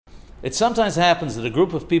It sometimes happens that a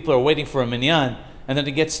group of people are waiting for a minyan, and then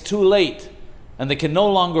it gets too late, and they can no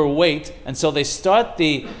longer wait, and so they start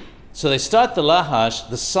the lahash,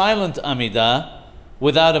 the silent Amidah,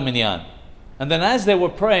 without a minyan. And then as they were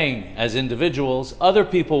praying as individuals, other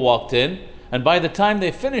people walked in, and by the time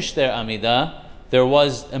they finished their Amidah, there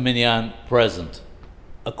was a minyan present.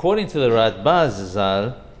 According to the Radbaz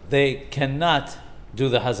Zal, they cannot do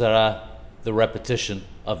the Hazara, the repetition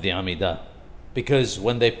of the Amidah. Because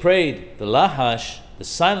when they prayed the Lahash, the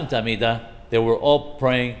silent Amidah, they were all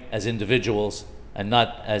praying as individuals and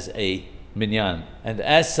not as a Minyan. And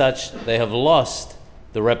as such, they have lost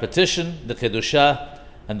the repetition, the Kedushah,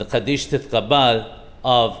 and the Kaddish Titqabal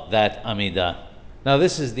of that Amidah. Now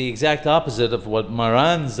this is the exact opposite of what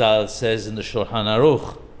Maran Zal says in the Shulchan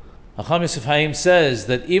Aruch. Hacham Yosef Haim says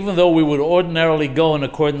that even though we would ordinarily go in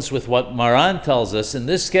accordance with what Maran tells us, in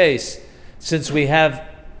this case, since we have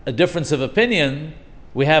a difference of opinion,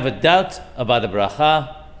 we have a doubt about a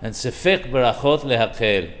bracha, and sefek berachot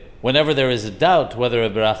lehakel. Whenever there is a doubt whether a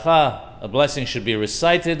bracha, a blessing, should be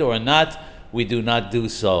recited or not, we do not do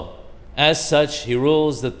so. As such, he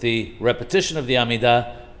rules that the repetition of the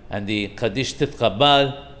Amidah and the Kaddish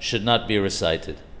Titqabal should not be recited.